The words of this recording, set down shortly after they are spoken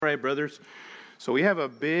right, brothers. So we have a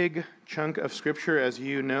big chunk of Scripture, as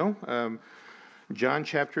you know, John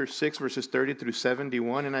chapter 6, verses 30 through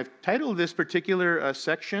 71. And I've titled this particular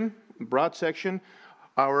section, broad section,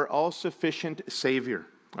 Our All-Sufficient Savior.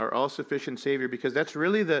 Our All-Sufficient Savior, because that's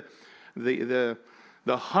really the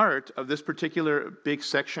heart of this particular big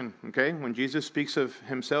section, okay? When Jesus speaks of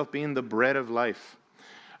himself being the bread of life.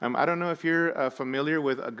 I don't know if you're familiar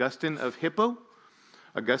with Augustine of Hippo.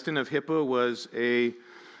 Augustine of Hippo was a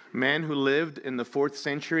man who lived in the 4th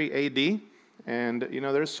century A.D., and,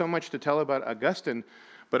 there's so much to tell about Augustine,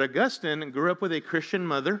 but Augustine grew up with a Christian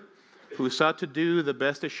mother who sought to do the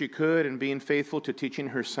best that she could in being faithful to teaching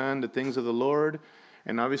her son the things of the Lord,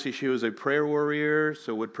 and obviously she was a prayer warrior,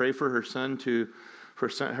 so would pray for her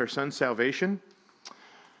son's salvation.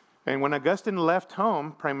 And when Augustine left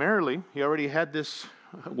home, primarily, he already had this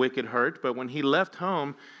wicked heart, but when he left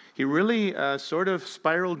home, he really sort of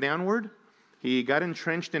spiraled downward. He got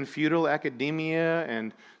entrenched in feudal academia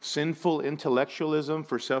and sinful intellectualism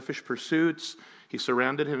for selfish pursuits. He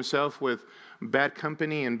surrounded himself with bad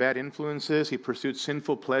company and bad influences. He pursued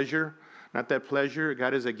sinful pleasure. Not that pleasure,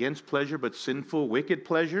 God is against pleasure, but sinful, wicked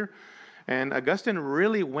pleasure. And Augustine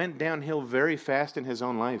really went downhill very fast in his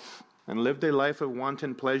own life and lived a life of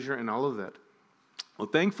wanton pleasure and all of that. Well,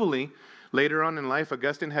 thankfully, later on in life,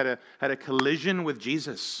 Augustine had a collision with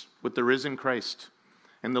Jesus, with the risen Christ.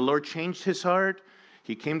 And the Lord changed his heart.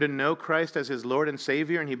 He came to know Christ as his Lord and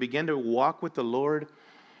Savior, and he began to walk with the Lord.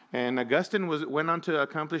 And Augustine went on to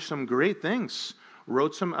accomplish some great things,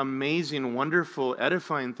 wrote some amazing, wonderful,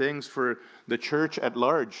 edifying things for the church at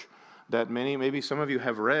large that maybe some of you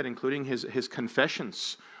have read, including his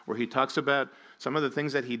Confessions, where he talks about some of the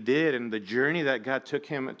things that he did and the journey that God took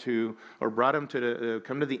him to, or brought him to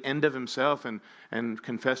come to the end of himself and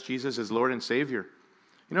confess Jesus as Lord and Savior.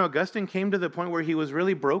 Augustine came to the point where he was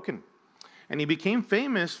really broken. And he became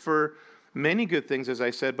famous for many good things, as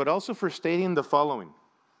I said, but also for stating the following.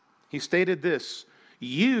 He stated this: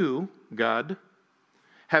 "You, God,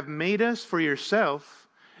 have made us for yourself,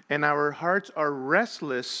 and our hearts are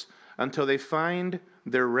restless until they find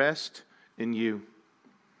their rest in you."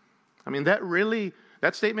 I mean,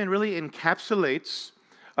 that statement really encapsulates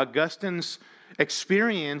Augustine's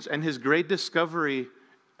experience and his great discovery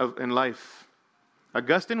in life.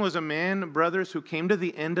 Augustine was a man, brothers, who came to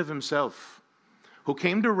the end of himself, who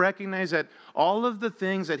came to recognize that all of the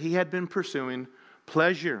things that he had been pursuing,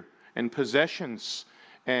 pleasure and possessions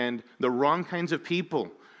and the wrong kinds of people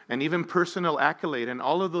and even personal accolade and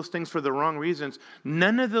all of those things for the wrong reasons,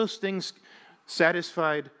 none of those things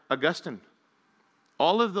satisfied Augustine.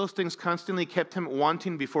 All of those things constantly kept him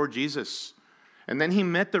wanting before Jesus. And then he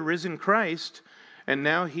met the risen Christ, and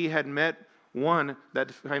now he had met one that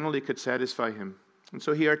finally could satisfy him. And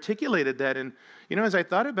so he articulated that. And, as I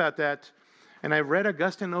thought about that, and I've read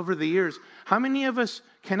Augustine over the years, how many of us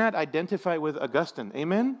cannot identify with Augustine?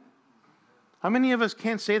 Amen? How many of us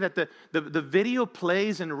can't say that the video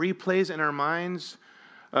plays and replays in our minds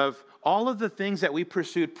of all of the things that we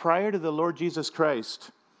pursued prior to the Lord Jesus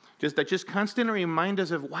Christ, just constantly remind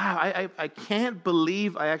us of, wow, I can't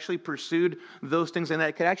believe I actually pursued those things, and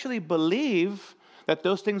I could actually believe that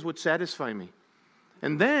those things would satisfy me.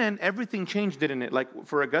 And then everything changed, didn't it? Like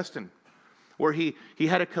for Augustine, where he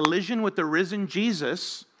had a collision with the risen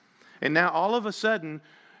Jesus, and now all of a sudden,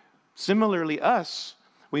 similarly us,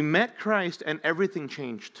 we met Christ and everything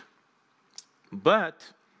changed.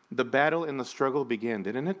 But the battle and the struggle began,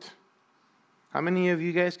 didn't it? How many of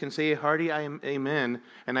you guys can say a hearty amen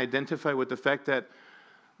and identify with the fact that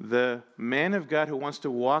the man of God who wants to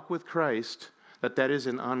walk with Christ, that is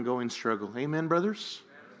an ongoing struggle? Amen, brothers?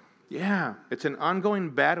 Yeah, it's an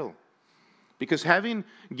ongoing battle. Because having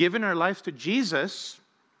given our lives to Jesus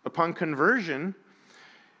upon conversion,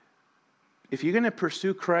 if you're going to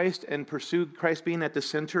pursue Christ and pursue Christ being at the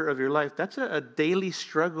center of your life, that's a daily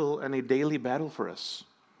struggle and a daily battle for us.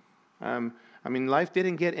 Life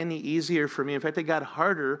didn't get any easier for me. In fact, it got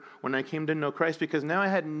harder when I came to know Christ, because now I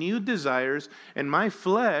had new desires, and my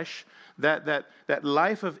flesh, that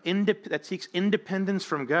life that seeks independence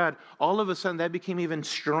from God, all of a sudden that became even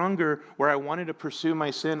stronger, where I wanted to pursue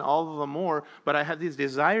my sin all the more, but I had these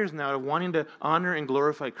desires now of wanting to honor and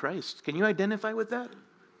glorify Christ. Can you identify with that?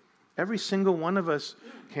 Every single one of us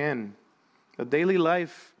can. A daily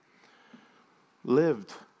life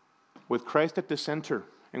lived with Christ at the center,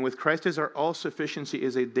 and with Christ as our all-sufficiency,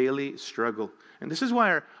 is a daily struggle. And this is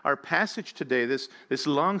why our passage today, this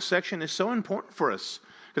long section, is so important for us.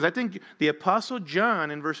 Because I think the Apostle John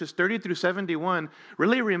in verses 30 through 71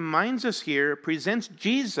 really reminds us here, presents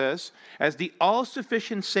Jesus as the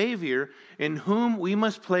all-sufficient Savior in whom we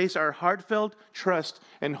must place our heartfelt trust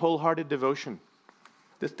and wholehearted devotion.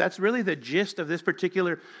 That's really the gist of this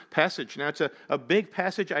particular passage. Now, it's a big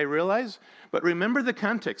passage, I realize, but remember the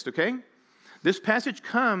context, okay? This passage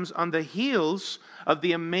comes on the heels of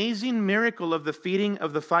the amazing miracle of the feeding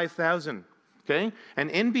of the 5,000, okay?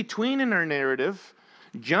 And in between in our narrative,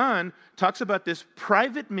 John talks about this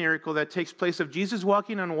private miracle that takes place of Jesus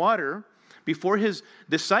walking on water before his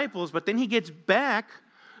disciples, but then he gets back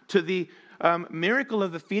to the miracle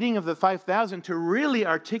of the feeding of the 5,000 to really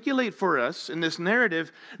articulate for us in this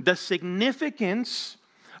narrative the significance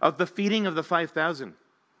of the feeding of the 5,000.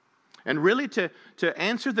 And really to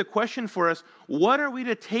answer the question for us, what are we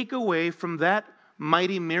to take away from that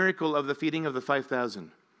mighty miracle of the feeding of the 5,000?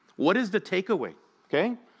 What is the takeaway?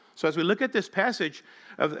 Okay? So as we look at this passage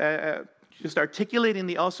of just articulating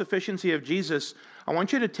the all-sufficiency of Jesus, I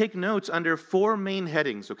want you to take notes under 4 main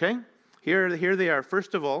headings, okay? Here they are.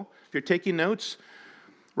 First of all, if you're taking notes,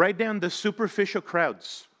 write down the superficial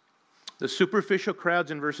crowds. The superficial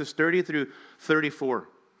crowds in verses 30 through 34.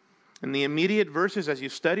 In the immediate verses, as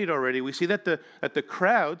you've studied already, we see that the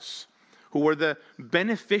crowds who were the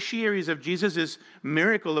beneficiaries of Jesus'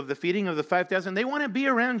 miracle of the feeding of the 5,000, they want to be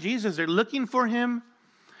around Jesus. They're looking for him,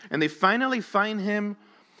 and they finally find him,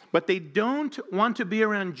 but they don't want to be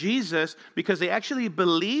around Jesus because they actually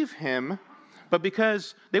believe him, but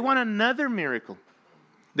because they want another miracle.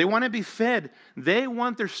 They want to be fed. They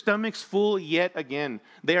want their stomachs full yet again.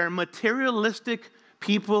 They are materialistic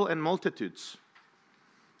people and multitudes.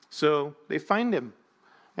 So they find him.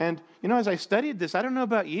 And, as I studied this, I don't know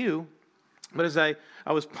about you, but as I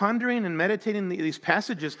was pondering and meditating these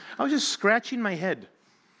passages, I was just scratching my head.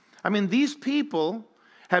 I mean, these people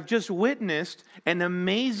have just witnessed an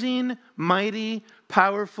amazing, mighty,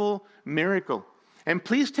 powerful miracle. And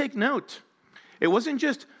please take note. It wasn't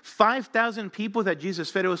just 5,000 people that Jesus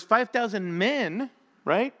fed. It was 5,000 men,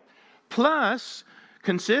 right? Plus,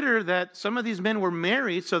 consider that some of these men were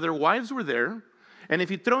married, so their wives were there. And if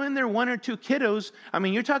you throw in there 1 or 2 kiddos, I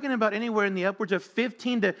mean, you're talking about anywhere in the upwards of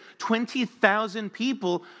 15 to 20,000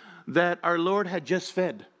 people that our Lord had just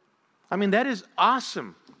fed. I mean, that is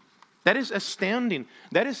awesome. That is astounding.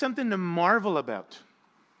 That is something to marvel about.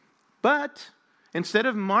 But instead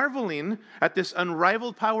of marveling at this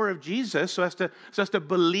unrivaled power of Jesus, so as to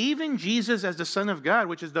believe in Jesus as the Son of God,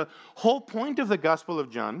 which is the whole point of the Gospel of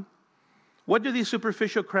John, what do these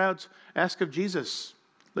superficial crowds ask of Jesus?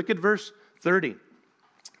 Look at verse 30.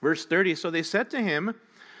 Verse 30, so they said to him,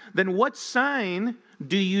 then what sign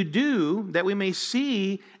do you do that we may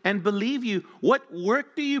see and believe you? What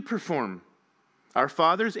work do you perform? Our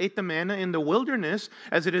fathers ate the manna in the wilderness,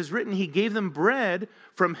 as it is written, he gave them bread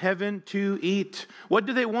from heaven to eat. What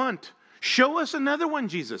do they want? Show us another one,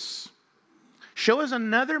 Jesus. Show us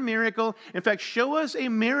another miracle. In fact, show us a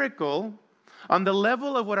miracle on the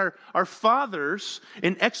level of what our fathers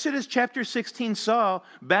in Exodus chapter 16 saw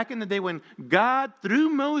back in the day when God, through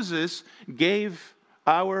Moses, gave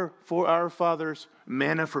for our fathers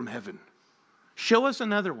manna from heaven. Show us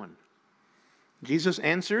another one. Jesus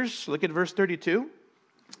answers, look at verse 32.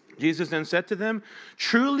 Jesus then said to them,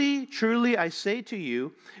 truly, truly, I say to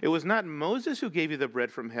you, it was not Moses who gave you the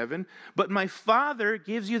bread from heaven, but my Father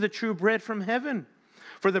gives you the true bread from heaven.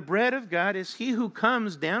 For the bread of God is he who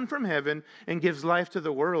comes down from heaven and gives life to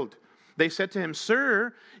the world. They said to him,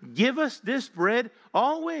 Sir, give us this bread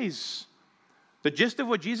always. The gist of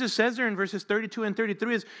what Jesus says there in verses 32 and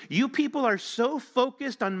 33 is, you people are so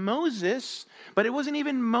focused on Moses, but it wasn't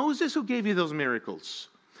even Moses who gave you those miracles.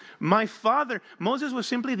 My Father, Moses was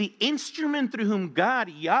simply the instrument through whom God,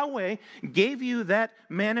 Yahweh, gave you that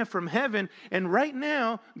manna from heaven. And right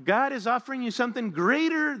now, God is offering you something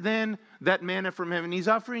greater than that manna from heaven. He's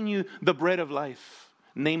offering you the bread of life,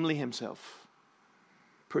 namely himself.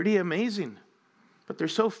 Pretty amazing. But they're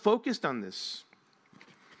so focused on this.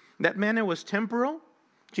 That manna was temporal,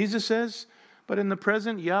 Jesus says, but in the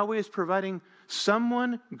present, Yahweh is providing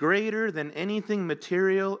someone greater than anything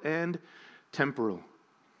material and temporal.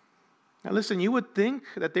 Now listen, you would think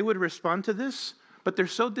that they would respond to this, but they're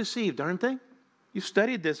so deceived, aren't they? You've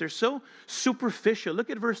studied this. They're so superficial.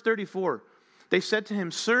 Look at verse 34. They said to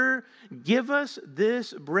him, Sir, give us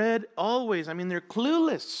this bread always. I mean, they're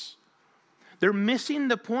clueless. They're missing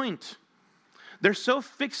the point. They're so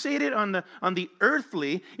fixated on the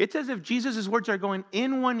earthly, it's as if Jesus' words are going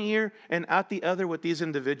in one ear and out the other with these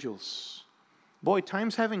individuals. Boy,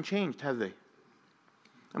 times haven't changed, have they?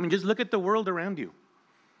 I mean, just look at the world around you.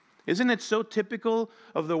 Isn't it so typical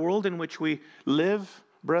of the world in which we live,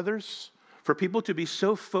 brothers, for people to be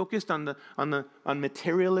so focused on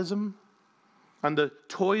materialism, on the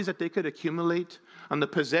toys that they could accumulate, on the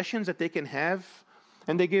possessions that they can have,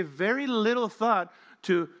 and they give very little thought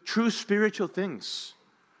to true spiritual things.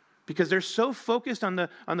 because they're so focused on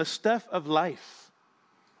the stuff of life,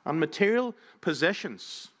 on material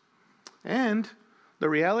possessions. And the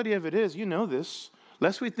reality of it is, you know this,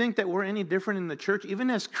 lest we think that we're any different in the church, even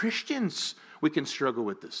as Christians, we can struggle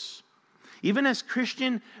with this. Even as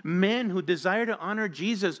Christian men who desire to honor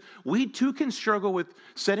Jesus, we too can struggle with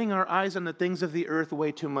setting our eyes on the things of the earth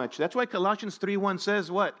way too much. That's why Colossians 3:1 says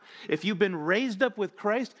what? If you've been raised up with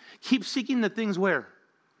Christ, keep seeking the things where?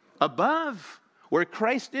 Above, where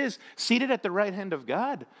Christ is, seated at the right hand of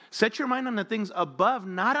God. Set your mind on the things above,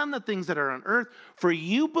 not on the things that are on earth. For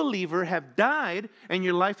you, believer, have died, and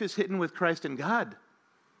your life is hidden with Christ in God.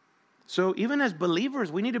 So even as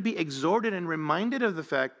believers, we need to be exhorted and reminded of the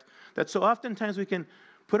fact that so oftentimes we can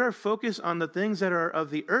put our focus on the things that are of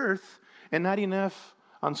the earth and not enough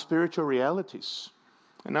on spiritual realities.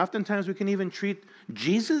 And oftentimes we can even treat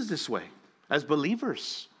Jesus this way as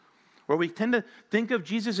believers, where we tend to think of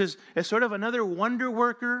Jesus as sort of another wonder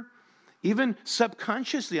worker, even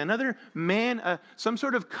subconsciously, another man, some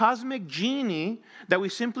sort of cosmic genie that we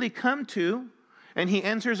simply come to, and he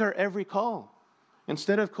answers our every call,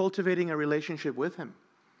 instead of cultivating a relationship with him.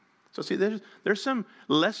 So see, there's some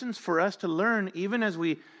lessons for us to learn even as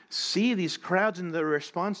we see these crowds in the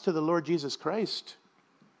response to the Lord Jesus Christ.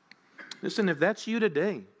 Listen, if that's you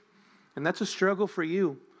today, and that's a struggle for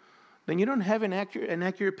you, then you don't have an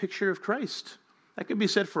accurate picture of Christ. That could be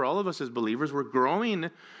said for all of us as believers. We're growing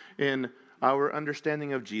in our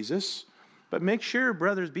understanding of Jesus. But make sure,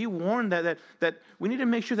 brothers, be warned that we need to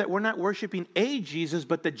make sure that we're not worshiping a Jesus,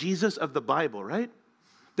 but the Jesus of the Bible, right?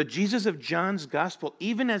 The Jesus of John's gospel,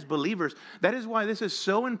 even as believers. That is why this is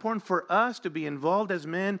so important for us to be involved as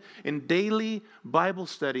men in daily Bible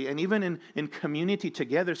study and even in community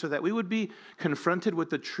together, so that we would be confronted with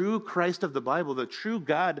the true Christ of the Bible, the true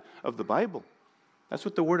God of the Bible. That's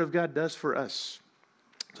what the Word of God does for us.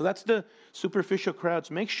 So that's the superficial crowds.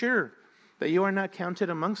 Make sure that you are not counted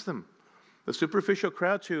amongst them. The superficial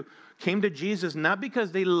crowds who came to Jesus not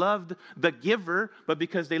because they loved the giver, but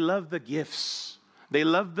because they loved the gifts. They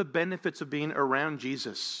love the benefits of being around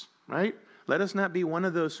Jesus, right? Let us not be one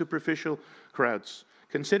of those superficial crowds.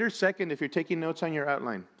 Consider second, if you're taking notes on your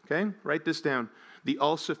outline, okay? Write this down. The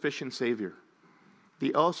all-sufficient Savior.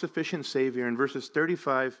 The all-sufficient Savior in verses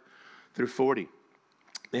 35 through 40.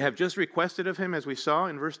 They have just requested of him, as we saw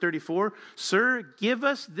in verse 34, "Sir, give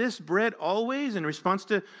us this bread always," in response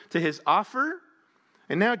to his offer.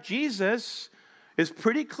 And now Jesus is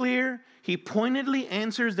pretty clear. He pointedly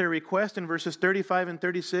answers their request in verses 35 and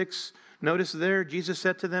 36. Notice there, Jesus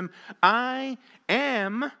said to them, "I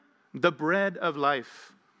am the bread of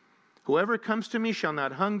life. Whoever comes to me shall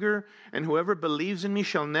not hunger, and whoever believes in me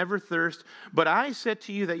shall never thirst. But I said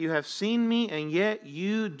to you that you have seen me, and yet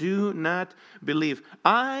you do not believe."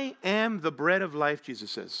 I am the bread of life,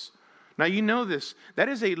 Jesus says. Now you know this. That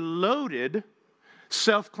is a loaded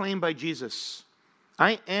self-claim by Jesus.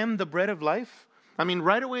 I am the bread of life. I mean,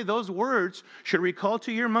 right away, those words should recall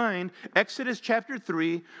to your mind Exodus chapter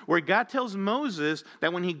 3, where God tells Moses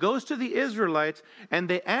that when he goes to the Israelites and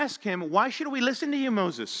they ask him, "Why should we listen to you,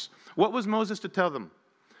 Moses?" What was Moses to tell them?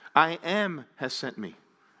 "I am has sent me."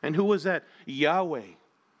 And who was that? Yahweh,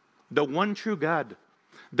 the one true God,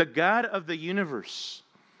 the God of the universe.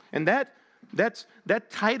 And that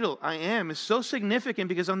title, "I am," is so significant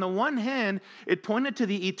because on the one hand, it pointed to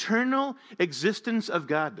the eternal existence of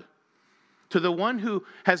God, to the one who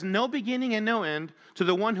has no beginning and no end, to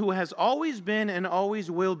the one who has always been and always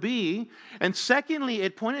will be. And secondly,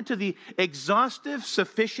 it pointed to the exhaustive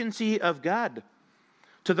sufficiency of God,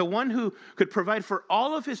 to the one who could provide for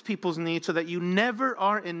all of his people's needs so that you never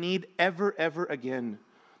are in need ever, ever again.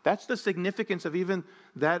 That's the significance of even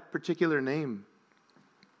that particular name.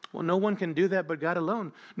 Well, no one can do that but God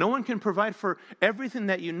alone. No one can provide for everything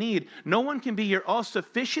that you need. No one can be your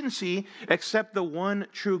all-sufficiency except the one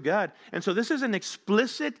true God. And so this is an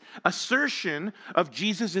explicit assertion of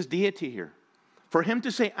Jesus' deity here. For him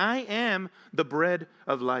to say, "I am the bread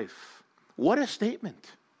of life." What a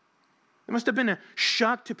statement. It must have been a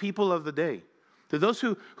shock to people of the day. To those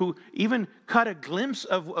who even caught a glimpse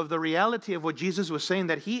of the reality of what Jesus was saying,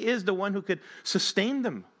 that he is the one who could sustain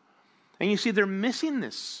them. And you see, they're missing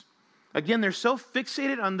this. Again, they're so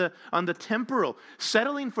fixated on the temporal,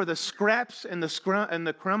 settling for the scraps and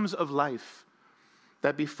the crumbs of life,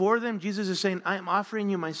 that before them, Jesus is saying, "I am offering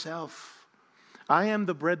you myself. I am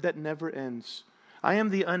the bread that never ends. I am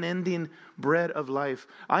the unending bread of life.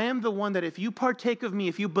 I am the one that if you partake of me,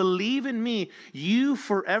 if you believe in me, you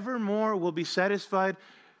forevermore will be satisfied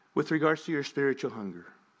with regards to your spiritual hunger.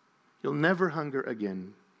 You'll never hunger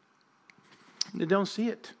again." They don't see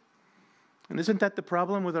it. And isn't that the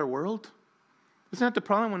problem with our world? Isn't that the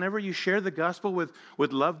problem whenever you share the gospel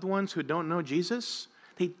with loved ones who don't know Jesus?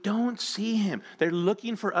 They don't see him. They're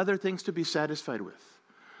looking for other things to be satisfied with.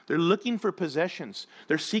 They're looking for possessions.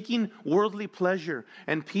 They're seeking worldly pleasure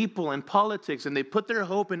and people and politics, and they put their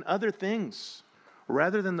hope in other things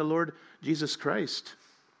rather than the Lord Jesus Christ.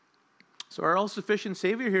 So our all-sufficient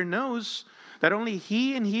Savior here knows that only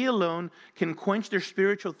he and he alone can quench their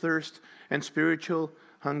spiritual thirst and spiritual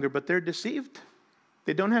hunger, but they're deceived.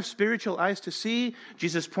 They don't have spiritual eyes to see.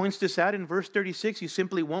 Jesus points this out in verse 36. You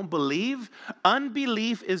simply won't believe.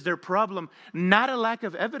 Unbelief is their problem, not a lack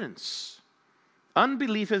of evidence.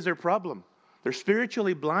 Unbelief is their problem. They're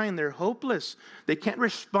spiritually blind. They're hopeless. They can't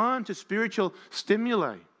respond to spiritual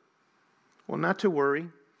stimuli. Well, not to worry.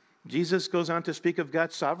 Jesus goes on to speak of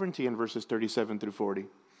God's sovereignty in verses 37 through 40.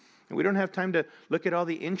 And we don't have time to look at all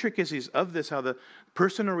the intricacies of this, how the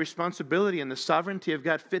personal responsibility and the sovereignty of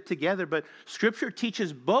God fit together. But Scripture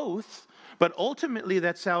teaches both, but ultimately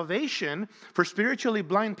that salvation for spiritually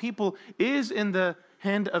blind people is in the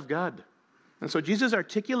hand of God. And so Jesus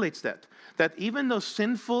articulates that even though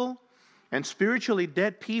sinful and spiritually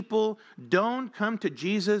dead people don't come to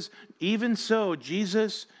Jesus, even so,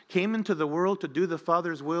 Jesus came into the world to do the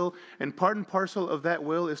Father's will, and part and parcel of that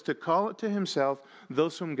will is to call it to himself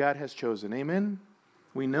those whom God has chosen. Amen?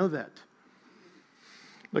 We know that.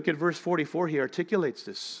 Look at verse 44. He articulates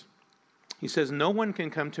this. He says, "No one can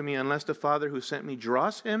come to me unless the Father who sent me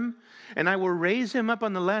draws him, and I will raise him up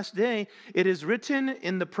on the last day. It is written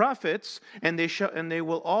in the prophets, and they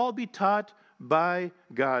will all be taught by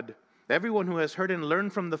God. Everyone who has heard and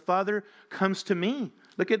learned from the Father comes to me."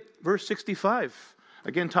 Look at verse 65.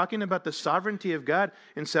 Again, talking about the sovereignty of God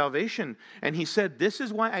in salvation. And he said, "This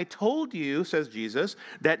is why I told you," says Jesus,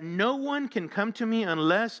 "that no one can come to me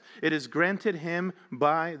unless it is granted him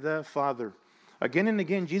by the Father." Again and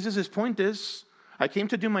again, Jesus' point is, I came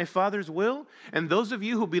to do my Father's will, and those of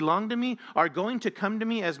you who belong to me are going to come to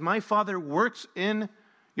me as my Father works in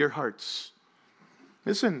your hearts.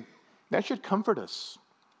 Listen, that should comfort us.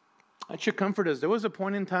 That should comfort us. There was a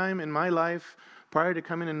point in time in my life, prior to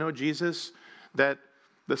coming to know Jesus, that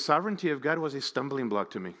the sovereignty of God was a stumbling block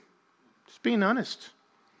to me. Just being honest.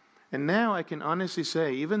 And now I can honestly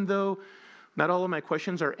say, even though not all of my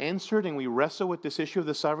questions are answered and we wrestle with this issue of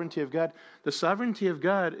the sovereignty of God, the sovereignty of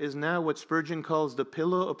God is now what Spurgeon calls the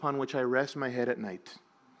pillow upon which I rest my head at night.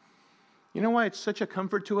 You know why it's such a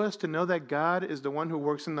comfort to us to know that God is the one who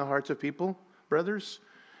works in the hearts of people, brothers?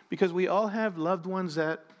 Because we all have loved ones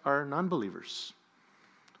that are non-believers.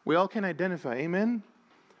 We all can identify, amen?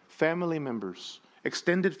 Family members,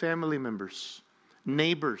 extended family members,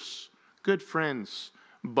 neighbors, good friends,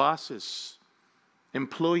 bosses,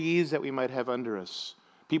 employees that we might have under us,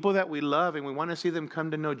 people that we love and we want to see them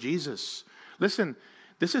come to know Jesus. Listen,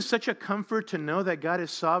 this is such a comfort to know that God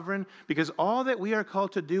is sovereign, because all that we are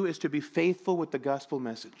called to do is to be faithful with the gospel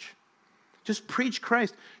message. Just preach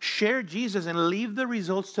Christ, share Jesus, and leave the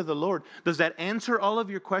results to the Lord. Does that answer all of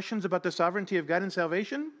your questions about the sovereignty of God and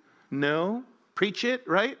salvation? No. Preach it,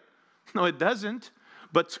 right? No, it doesn't.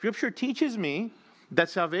 But Scripture teaches me that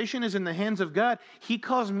salvation is in the hands of God. He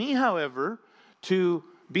calls me, however, to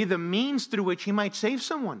be the means through which he might save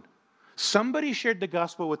someone. Somebody shared the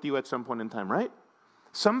gospel with you at some point in time, right?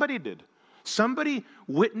 Somebody did. Somebody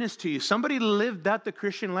witnessed to you. Somebody lived out the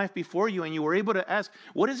Christian life before you, and you were able to ask,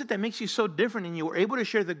 what is it that makes you so different? And you were able to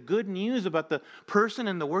share the good news about the person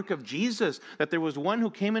and the work of Jesus, that there was one who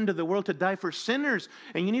came into the world to die for sinners,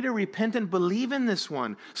 and you need to repent and believe in this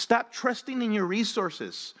one. Stop trusting in your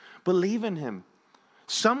resources. Believe in him.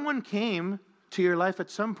 Someone came to your life at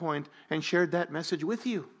some point and shared that message with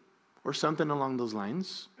you, or something along those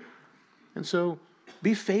lines. And so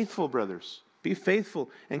be faithful, brothers. Be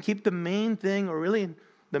faithful and keep the main thing, or really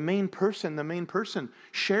the main person.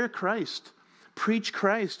 Share Christ. Preach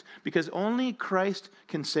Christ, because only Christ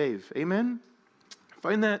can save. Amen? I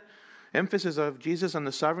find that emphasis of Jesus on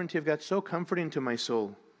the sovereignty of God so comforting to my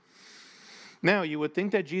soul. Now, you would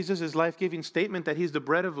think that Jesus' life-giving statement that he's the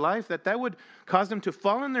bread of life, that would cause them to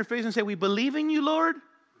fall on their face and say, "We believe in you, Lord.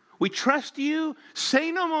 We trust you.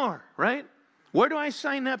 Say no more," right? Where do I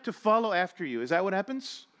sign up to follow after you? Is that what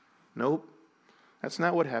happens? Nope. That's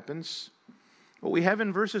not what happens. What we have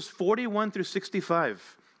in verses 41 through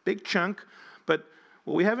 65, big chunk, but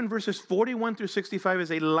what we have in verses 41 through 65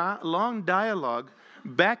 is a long dialogue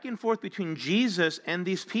back and forth between Jesus and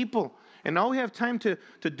these people. And all we have time to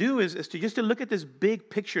do is to look at this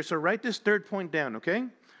big picture. So write this third point down, okay?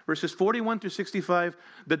 Verses 41 through 65,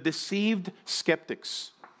 the deceived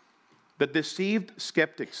skeptics. The deceived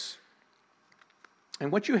skeptics.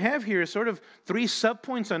 And what you have here is sort of three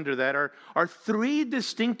subpoints under that are three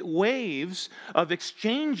distinct waves of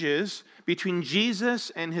exchanges between Jesus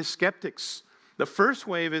and his skeptics. The first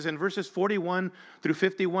wave is in verses 41 through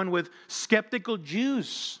 51 with skeptical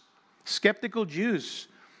Jews. Skeptical Jews.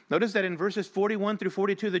 Notice that in verses 41 through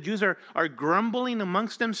 42, the Jews are grumbling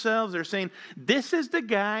amongst themselves. They're saying, this is the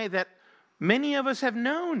guy that many of us have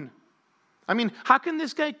known. I mean, how can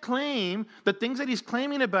this guy claim the things that he's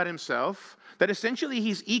claiming about himself, that essentially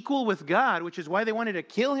he's equal with God, which is why they wanted to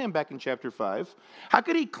kill him back in chapter 5? How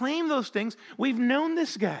could he claim those things? We've known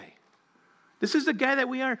this guy. This is the guy that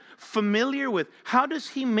we are familiar with. How does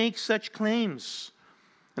he make such claims?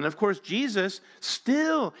 And of course, Jesus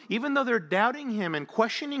still, even though they're doubting him and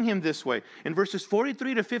questioning him this way, in verses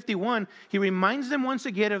 43 to 51, he reminds them once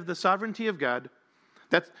again of the sovereignty of God,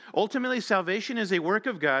 that ultimately salvation is a work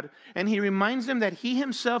of God, and he reminds them that he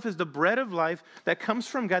himself is the bread of life that comes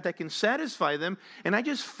from God that can satisfy them. And I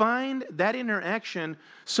just find that interaction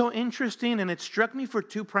so interesting, and it struck me for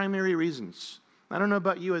two primary reasons. I don't know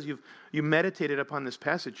about you as you meditated upon this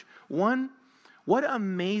passage. One, what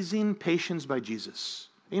amazing patience by Jesus.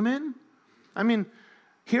 Amen? I mean,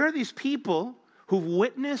 here are these people who've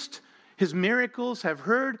witnessed his miracles, have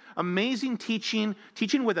heard amazing teaching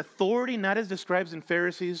with authority, not as the scribes and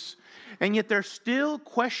Pharisees, and yet they're still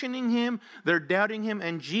questioning him, they're doubting him,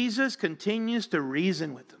 and Jesus continues to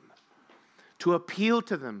reason with them, to appeal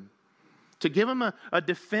to them, to give them a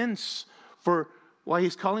defense for why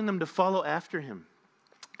he's calling them to follow after him.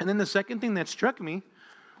 And then the second thing that struck me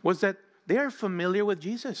was that they are familiar with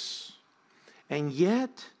Jesus. And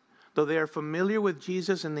yet, though they are familiar with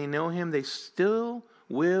Jesus and they know him, they still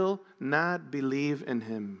will not believe in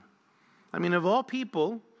him. I mean, of all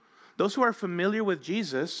people, those who are familiar with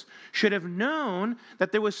Jesus should have known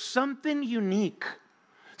that there was something unique,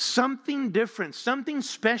 something different, something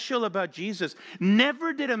special about Jesus.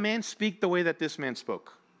 Never did a man speak the way that this man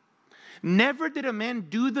spoke. Never did a man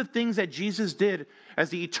do the things that Jesus did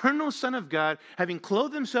as the eternal Son of God, having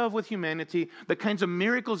clothed himself with humanity, the kinds of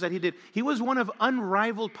miracles that he did. He was one of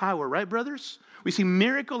unrivaled power, right, brothers? We see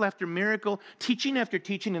miracle after miracle, teaching after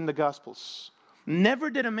teaching in the Gospels.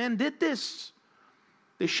 Never did a man did this.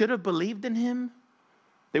 They should have believed in him.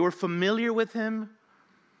 They were familiar with him.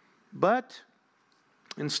 But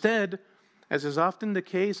instead, as is often the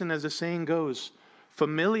case and as the saying goes,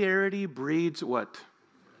 familiarity breeds what?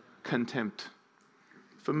 Contempt.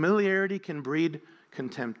 Familiarity can breed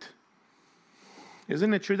contempt.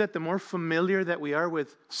 Isn't it true that the more familiar that we are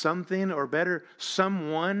with something, or better,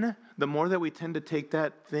 someone, the more that we tend to take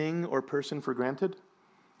that thing or person for granted?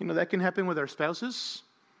 You know, that can happen with our spouses.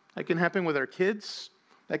 That can happen with our kids.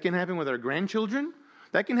 That can happen with our grandchildren.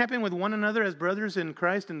 That can happen with one another as brothers in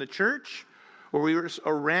Christ in the church, where we are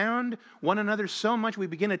around one another so much we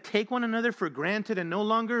begin to take one another for granted and no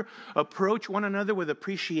longer approach one another with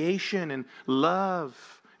appreciation and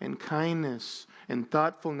love and kindness and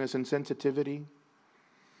thoughtfulness and sensitivity.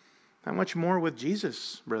 How much more with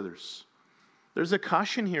Jesus, brothers? There's a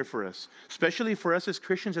caution here for us, especially for us as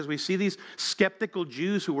Christians, as we see these skeptical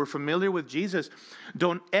Jews who were familiar with Jesus.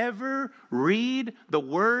 Don't ever read the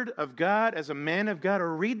Word of God as a man of God,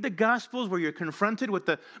 or read the Gospels where you're confronted with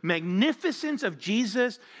the magnificence of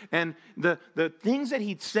Jesus and the things that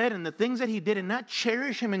he said and the things that he did, and not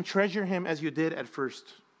cherish him and treasure him as you did at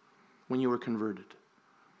first when you were converted.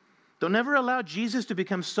 Don't ever allow Jesus to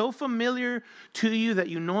become so familiar to you that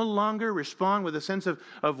you no longer respond with a sense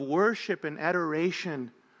of worship and adoration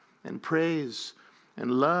and praise and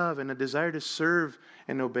love and a desire to serve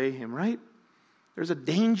and obey him, right? There's a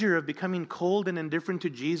danger of becoming cold and indifferent to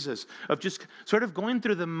Jesus, of just sort of going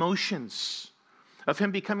through the motions, of him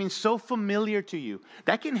becoming so familiar to you.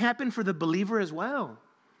 That can happen for the believer as well.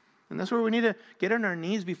 And that's where we need to get on our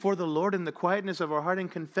knees before the Lord in the quietness of our heart and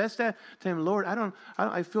confess that to him. Lord,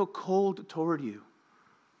 I feel cold toward you.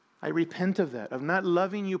 I repent of that, of not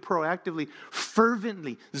loving you proactively,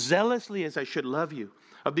 fervently, zealously as I should love you,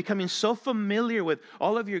 of becoming so familiar with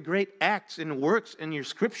all of your great acts and works and your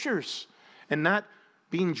scriptures, and not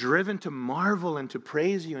being driven to marvel and to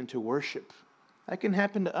praise you and to worship. That can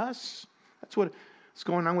happen to us. That's what's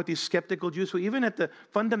going on with these skeptical Jews who, even at the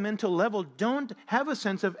fundamental level, don't have a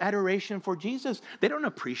sense of adoration for Jesus. They don't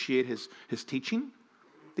appreciate his teaching.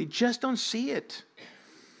 They just don't see it.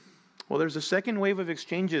 Well, there's a second wave of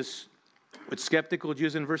exchanges with skeptical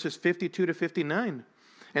Jews in verses 52 to 59.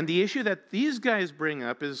 And the issue that these guys bring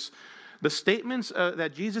up is the statements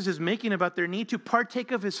that Jesus is making about their need to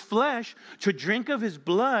partake of his flesh, to drink of his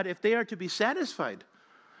blood if they are to be satisfied.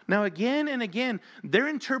 Now, again and again, they're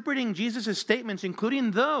interpreting Jesus' statements,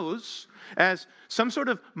 including those, as some sort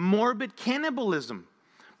of morbid cannibalism.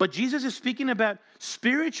 But Jesus is speaking about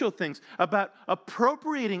spiritual things, about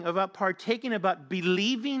appropriating, about partaking, about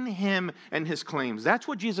believing him and his claims. That's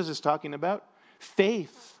what Jesus is talking about.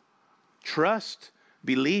 Faith, trust,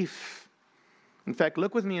 belief. In fact,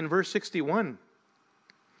 look with me in verse 61.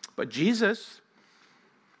 But Jesus,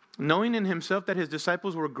 knowing in himself that his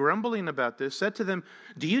disciples were grumbling about this, said to them,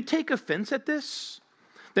 "Do you take offense at this?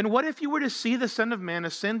 Then what if you were to see the Son of Man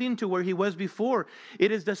ascending to where he was before?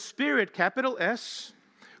 It is the Spirit, capital S,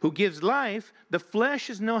 who gives life. The flesh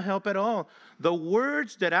is no help at all. The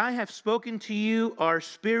words that I have spoken to you are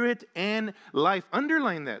spirit and life."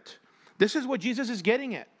 Underline that. This is what Jesus is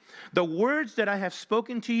getting at. The words that I have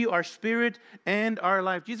spoken to you are spirit and are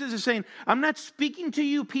life. Jesus is saying, I'm not speaking to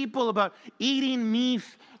you people about eating meat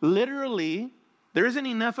literally. There isn't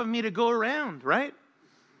enough of me to go around, right?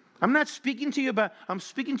 I'm speaking to you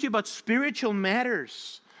about spiritual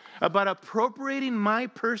matters, about appropriating my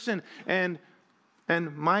person and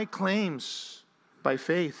my claims by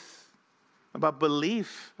faith, about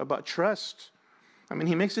belief, about trust. I mean,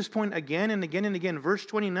 he makes this point again and again and again. Verse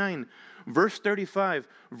 29, verse 35,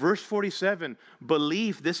 verse 47.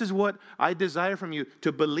 Belief, this is what I desire from you,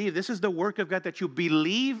 to believe. This is the work of God, that you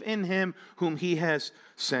believe in him whom he has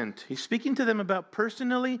sent. He's speaking to them about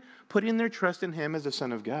personally putting their trust in him as the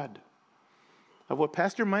Son of God. Of what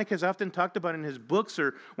Pastor Mike has often talked about in his books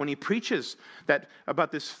or when he preaches, that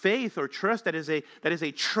about this faith or trust that is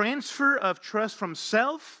a transfer of trust from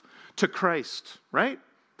self to Christ, right?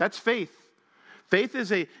 That's faith. Faith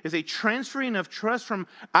is a transferring of trust from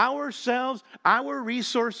ourselves, our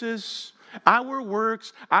resources, our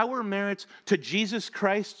works, our merits to Jesus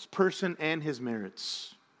Christ's person and his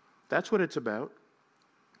merits. That's what it's about.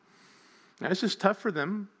 Now, this is tough for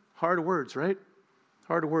them. Hard words, right?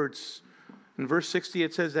 Hard words. In verse 60,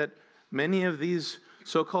 it says that many of these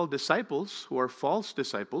so-called disciples, who are false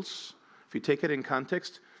disciples, if you take it in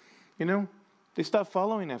context, they stop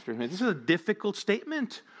following after him. This is a difficult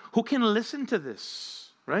statement. Who can listen to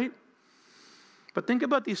this, right? But think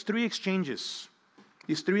about these three exchanges.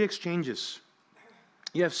 You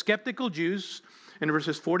have skeptical Jews in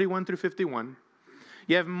verses 41 through 51.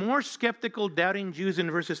 You have more skeptical, doubting Jews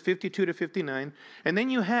in verses 52 to 59. And then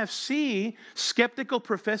you have skeptical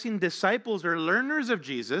professing disciples or learners of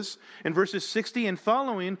Jesus in verses 60 and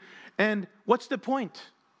following. And what's the point?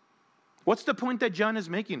 What's the point that John is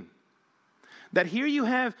making? That here you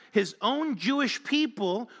have his own Jewish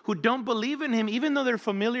people who don't believe in him, even though they're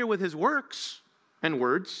familiar with his works and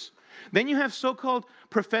words. Then you have so-called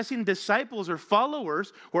professing disciples or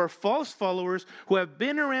followers who are false followers who have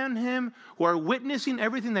been around him, who are witnessing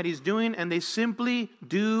everything that he's doing, and they simply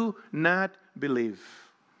do not believe.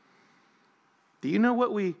 Do you know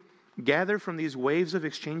what we gather from these waves of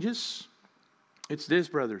exchanges? It's this,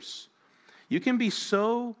 brothers. You can be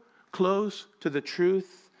so close to the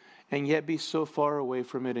truth and yet be so far away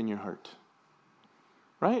from it in your heart.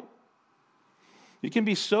 Right? You can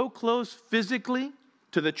be so close physically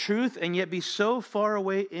to the truth and yet be so far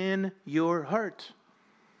away in your heart.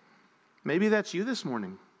 Maybe that's you this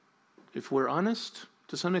morning. If we're honest,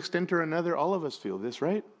 to some extent or another, all of us feel this,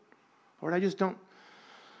 right? Lord, I'm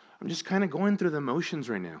just kind of going through the motions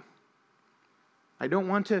right now. I don't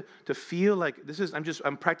want to feel like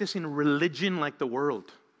I'm practicing religion like the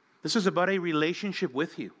world. This is about a relationship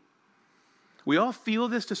with you. We all feel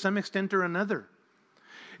this to some extent or another.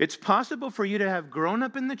 It's possible for you to have grown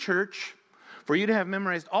up in the church, for you to have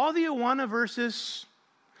memorized all the Awana verses,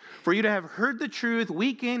 for you to have heard the truth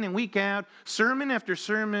week in and week out, sermon after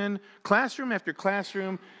sermon, classroom after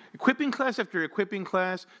classroom, equipping class after equipping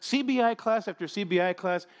class, CBI class after CBI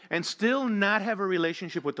class, and still not have a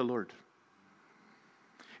relationship with the Lord.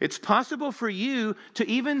 It's possible for you to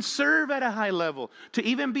even serve at a high level, to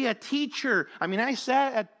even be a teacher. I mean, I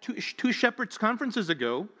sat at two Shepherds conferences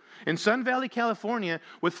ago in Sun Valley, California,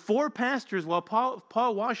 with 4 pastors while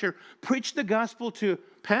Paul Washer preached the gospel to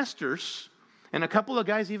pastors. And a couple of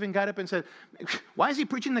guys even got up and said, why is he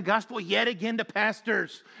preaching the gospel yet again to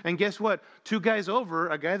pastors? And guess what? 2 guys over,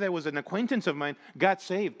 a guy that was an acquaintance of mine, got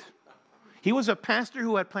saved. He was a pastor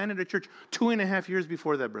who had planted a church 2.5 years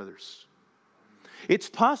before that, brothers. It's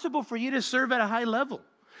possible for you to serve at a high level.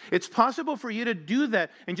 It's possible for you to do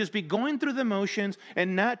that and just be going through the motions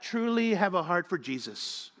and not truly have a heart for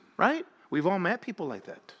Jesus, right? We've all met people like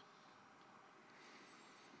that.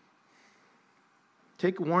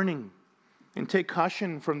 Take warning and take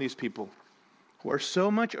caution from these people who are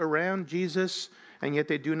so much around Jesus and yet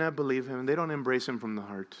they do not believe him and they don't embrace him from the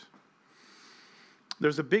heart.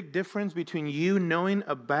 There's a big difference between you knowing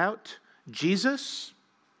about Jesus,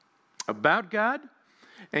 about God,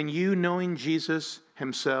 and you knowing Jesus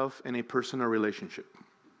himself in a personal relationship.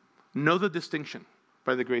 Know the distinction.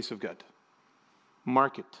 by the grace of God.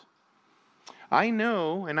 Mark it. I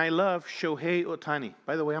know and I love Shohei Ohtani.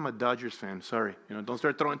 By the way, I'm a Dodgers fan. Sorry. Don't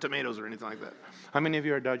start throwing tomatoes or anything like that. How many of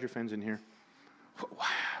you are Dodger fans in here? Wow.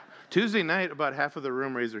 Tuesday night, about half of the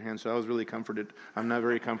room raised their hands, so I was really comforted. I'm not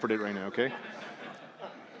very comforted right now, okay?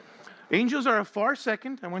 Angels are a far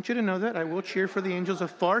second. I want you to know that. I will cheer for the Angels a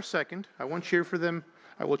far second. I won't cheer for them.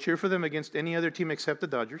 I will cheer for them against any other team except the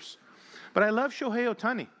Dodgers. But I love Shohei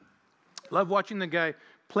Ohtani. Love watching the guy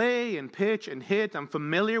play and pitch and hit. I'm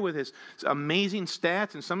familiar with his amazing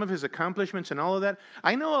stats and some of his accomplishments and all of that.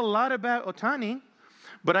 I know a lot about Ohtani,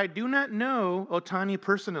 but I do not know Ohtani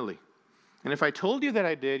personally. And if I told you that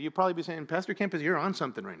I did, you'd probably be saying, Pastor Kempiz, you're on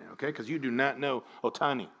something right now, okay? Because you do not know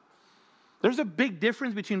Ohtani. There's a big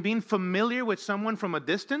difference between being familiar with someone from a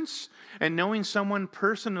distance and knowing someone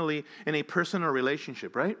personally in a personal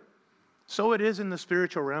relationship, right? So it is in the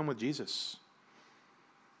spiritual realm with Jesus.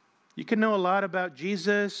 You can know a lot about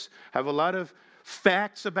Jesus, have a lot of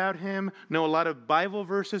facts about him, know a lot of Bible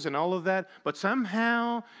verses and all of that, but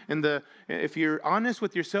somehow, if you're honest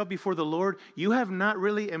with yourself before the Lord, you have not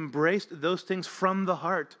really embraced those things from the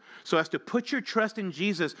heart. So as to put your trust in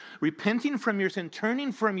Jesus, repenting from your sin,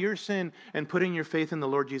 turning from your sin, and putting your faith in the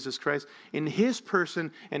Lord Jesus Christ, in his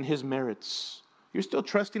person and his merits. You're still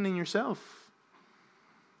trusting in yourself.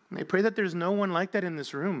 And I pray that there's no one like that in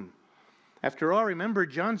this room. After all, remember,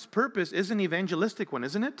 John's purpose is an evangelistic one,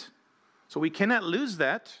 isn't it? So we cannot lose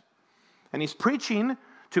that. And he's preaching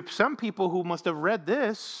to some people who must have read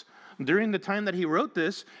this during the time that he wrote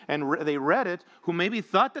this, and they read it, who maybe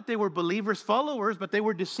thought that they were believers, followers, but they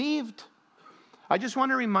were deceived. I just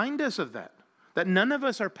want to remind us of that none of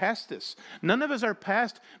us are past this. None of us are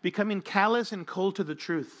past becoming callous and cold to the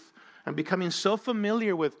truth and becoming so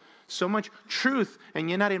familiar with so much truth and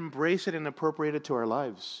yet not embrace it and appropriate it to our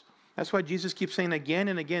lives. That's why Jesus keeps saying again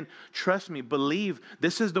and again, trust me, believe.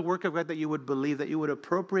 This is the work of God, that you would believe, that you would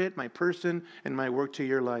appropriate my person and my work to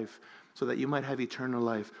your life so that you might have eternal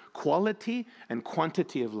life. Quality and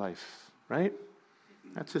quantity of life, right?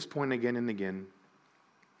 That's his point again and again.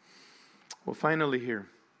 Well, finally here,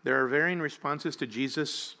 there are varying responses to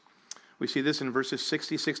Jesus. We see this in verses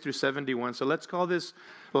 66 through 71. So let's call this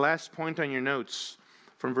last point on your notes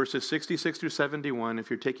from verses 66 through 71, if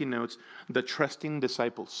you're taking notes, the trusting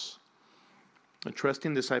disciples. The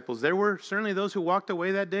trusting disciples. There were certainly those who walked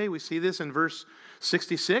away that day. We see this in verse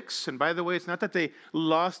 66. And by the way, it's not that they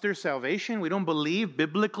lost their salvation. We don't believe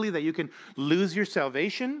biblically that you can lose your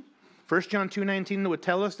salvation. 1 John 2:19 would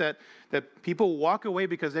tell us that people walk away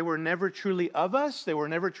because they were never truly of us. They were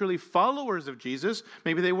never truly followers of Jesus.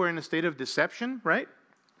 Maybe they were in a state of deception, right?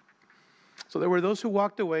 So there were those who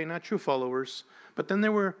walked away, not true followers. But then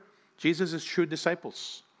there were Jesus' true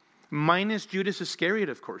disciples, minus Judas Iscariot,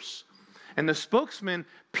 of course. And the spokesman,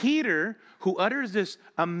 Peter, who utters this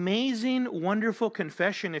amazing, wonderful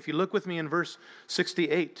confession. If you look with me in verse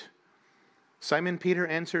 68, Simon Peter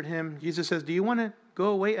answered him. Jesus says, do you want to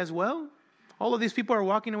go away as well? All of these people are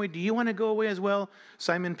walking away. Do you want to go away as well?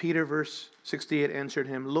 Simon Peter, verse 68, answered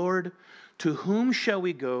him, Lord, to whom shall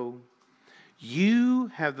we go? You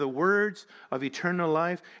have the words of eternal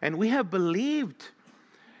life, and we have believed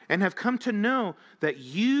and have come to know that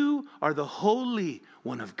you are the Holy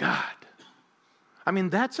One of God. I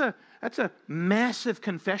mean, that's a massive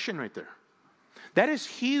confession right there. That is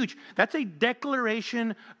huge. That's a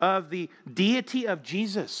declaration of the deity of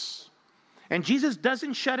Jesus. And Jesus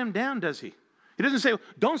doesn't shut him down, does he? He doesn't say,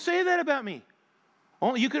 don't say that about me.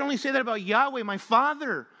 Oh, you can only say that about Yahweh, my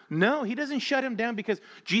Father. No, he doesn't shut him down because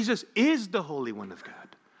Jesus is the Holy One of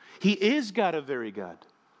God. He is God of very God.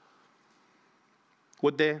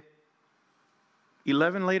 Would the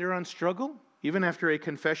 11 later on struggle, even after a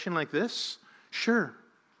confession like this? Sure.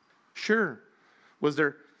 Was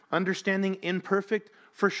their understanding imperfect?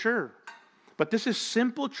 For sure. But this is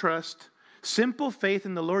simple trust, simple faith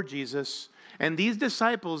in the Lord Jesus. And these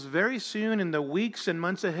disciples, very soon in the weeks and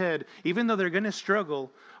months ahead, even though they're going to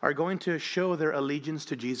struggle, are going to show their allegiance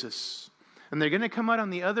to Jesus. And they're going to come out on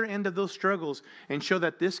the other end of those struggles and show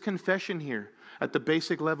that this confession here at the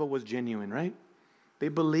basic level was genuine, right? They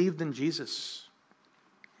believed in Jesus.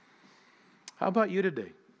 How about you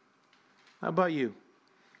today? How about you?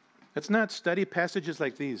 Let's not study passages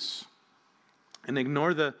like these and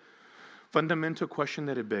ignore the fundamental question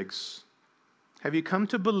that it begs. Have you come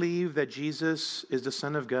to believe that Jesus is the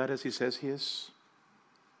Son of God as he says he is?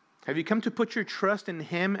 Have you come to put your trust in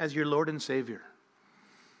him as your Lord and Savior?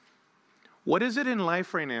 What is it in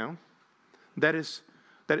life right now that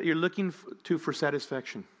you're looking to for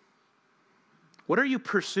satisfaction? What are you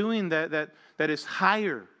pursuing that is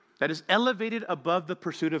higher, that is elevated above the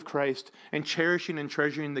pursuit of Christ and cherishing and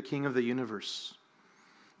treasuring the King of the universe?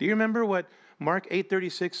 Do you remember what Mark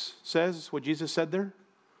 8:36 says, what Jesus said there?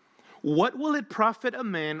 What will it profit a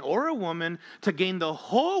man or a woman to gain the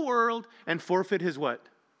whole world and forfeit his what?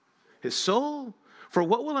 His soul. For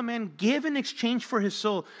what will a man give in exchange for his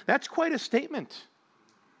soul? That's quite a statement.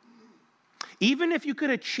 Even if you could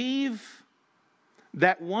achieve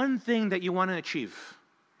that one thing that you want to achieve,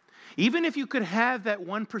 even if you could have that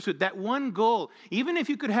one pursuit, that one goal, even if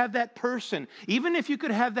you could have that person, even if you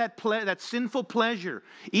could have that sinful pleasure,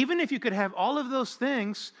 even if you could have all of those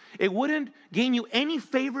things, it wouldn't gain you any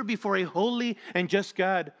favor before a holy and just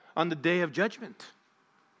God on the day of judgment.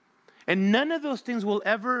 And none of those things will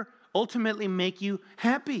ever ultimately make you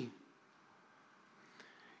happy.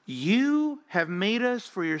 You have made us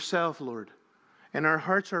for yourself, Lord, and our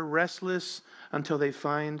hearts are restless until they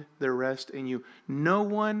find their rest in you. No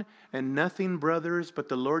one and nothing, brothers, but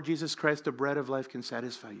the Lord Jesus Christ, the bread of life, can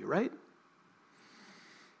satisfy you, right?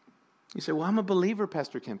 You say, well, I'm a believer,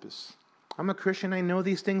 Pastor Kempiz. I'm a Christian. I know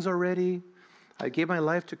these things already. I gave my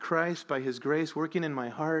life to Christ by His grace working in my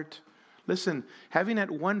heart. Listen, having at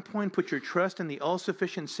one point put your trust in the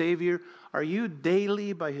all-sufficient Savior, are you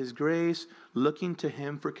daily, by His grace, looking to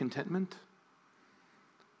Him for contentment?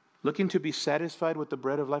 Looking to be satisfied with the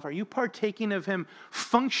bread of life? Are you partaking of Him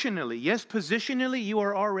functionally? Yes, positionally, you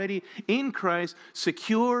are already in Christ,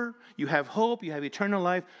 secure, you have hope, you have eternal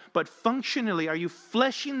life. But functionally, are you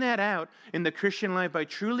fleshing that out in the Christian life by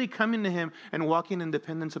truly coming to Him and walking in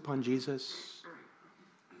dependence upon Jesus?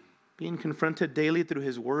 Being confronted daily through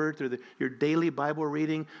His Word, through your daily Bible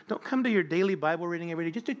reading. Don't come to your daily Bible reading every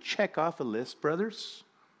day just to check off a list, brothers.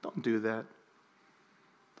 Don't do that.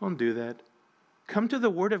 Don't do that. Come to the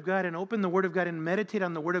Word of God and open the Word of God and meditate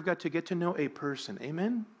on the Word of God to get to know a person.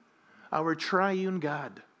 Amen? Our triune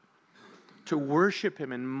God. To worship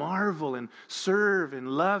Him and marvel and serve and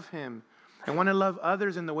love Him. And want to love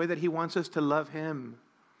others in the way that He wants us to love Him.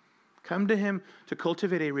 Come to Him to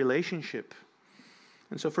cultivate a relationship.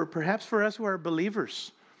 And so perhaps for us who are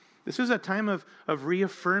believers, this is a time of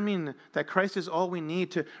reaffirming that Christ is all we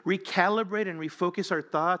need to recalibrate and refocus our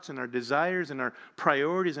thoughts and our desires and our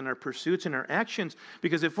priorities and our pursuits and our actions.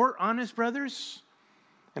 Because if we're honest, brothers,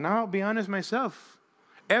 and I'll be honest myself,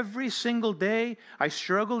 every single day I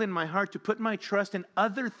struggle in my heart to put my trust in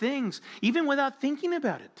other things, even without thinking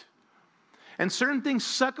about it. And certain things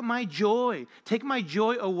suck my joy, take my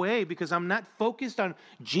joy away because I'm not focused on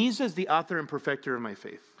Jesus, the author and perfecter of my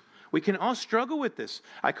faith. We can all struggle with this.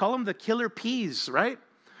 I call them the killer peas, right?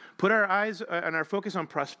 Put our eyes and our focus on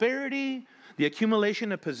prosperity, the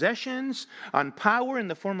accumulation of possessions, on power in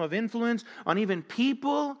the form of influence, on even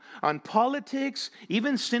people, on politics,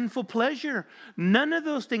 even sinful pleasure. None of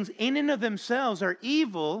those things in and of themselves are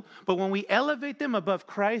evil, but when we elevate them above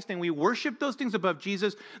Christ and we worship those things above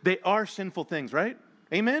Jesus, they are sinful things, right?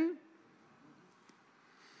 Amen?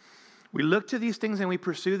 We look to these things and we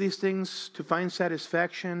pursue these things to find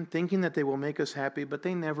satisfaction, thinking that they will make us happy, but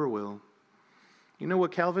they never will. You know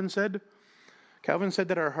what Calvin said? Calvin said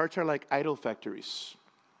that our hearts are like idol factories,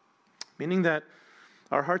 meaning that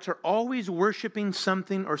our hearts are always worshiping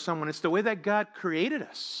something or someone. It's the way that God created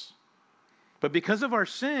us. But because of our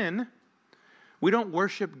sin, we don't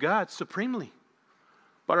worship God supremely.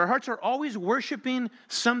 But our hearts are always worshiping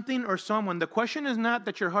something or someone. The question is not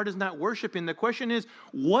that your heart is not worshiping. The question is,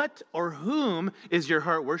 what or whom is your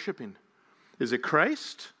heart worshiping? Is it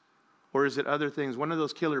Christ or is it other things? One of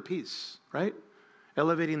those killer peas, right?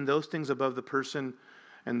 Elevating those things above the person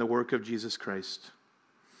and the work of Jesus Christ.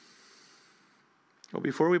 Well,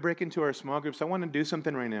 before we break into our small groups, I want to do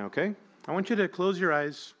something right now, okay? I want you to close your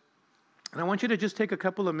eyes, and I want you to just take a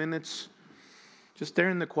couple of minutes, just there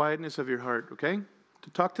in the quietness of your heart, okay? To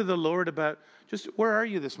talk to the Lord about just where are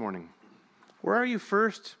you this morning? Where are you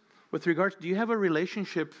first with regards, do you have a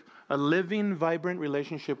relationship, a living, vibrant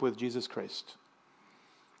relationship with Jesus Christ?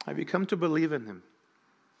 Have you come to believe in Him?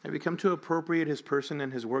 Have you come to appropriate His person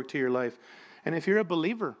and His work to your life? And if you're a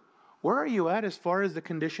believer, where are you at as far as the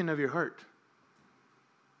condition of your heart?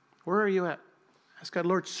 Where are you at? Ask God,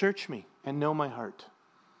 Lord, search me and know my heart.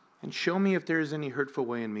 And show me if there is any hurtful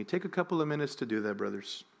way in me. Take a couple of minutes to do that,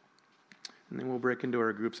 brothers. And then we'll break into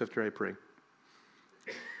our groups after I pray.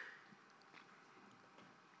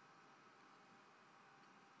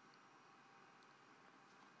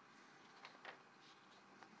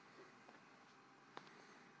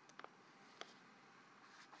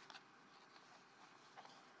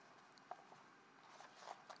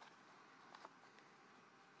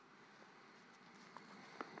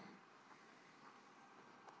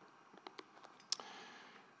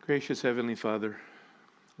 Gracious Heavenly Father,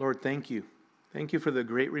 Lord, thank you. Thank you for the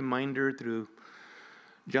great reminder through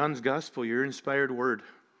John's Gospel, your inspired word,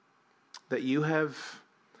 that you have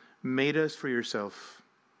made us for yourself,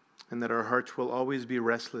 and that our hearts will always be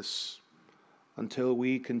restless until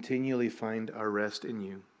we continually find our rest in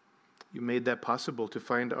you. You made that possible, to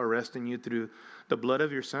find our rest in you through the blood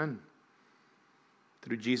of your Son,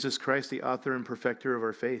 through Jesus Christ, the author and perfecter of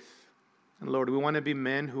our faith. And Lord, we want to be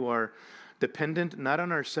men who are dependent not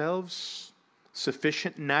on ourselves,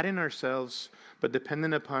 sufficient not in ourselves, but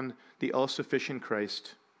dependent upon the all-sufficient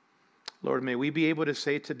Christ. Lord, may we be able to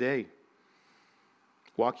say today,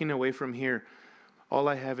 walking away from here, all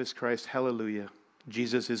I have is Christ, hallelujah.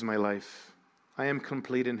 Jesus is my life. I am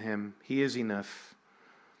complete in him. He is enough.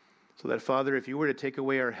 So that, Father, if you were to take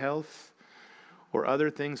away our health or other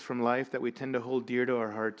things from life that we tend to hold dear to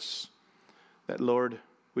our hearts, that, Lord,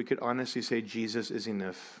 we could honestly say Jesus is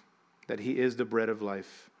enough, that he is the bread of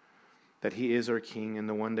life, that he is our King and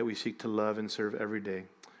the one that we seek to love and serve every day.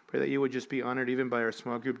 Pray that you would just be honored even by our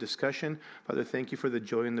small group discussion. Father, thank you for the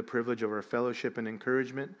joy and the privilege of our fellowship and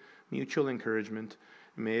encouragement, mutual encouragement.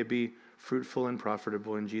 May it be fruitful and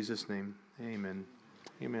profitable in Jesus' name. Amen.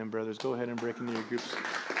 Amen, brothers. Go ahead and break into your groups.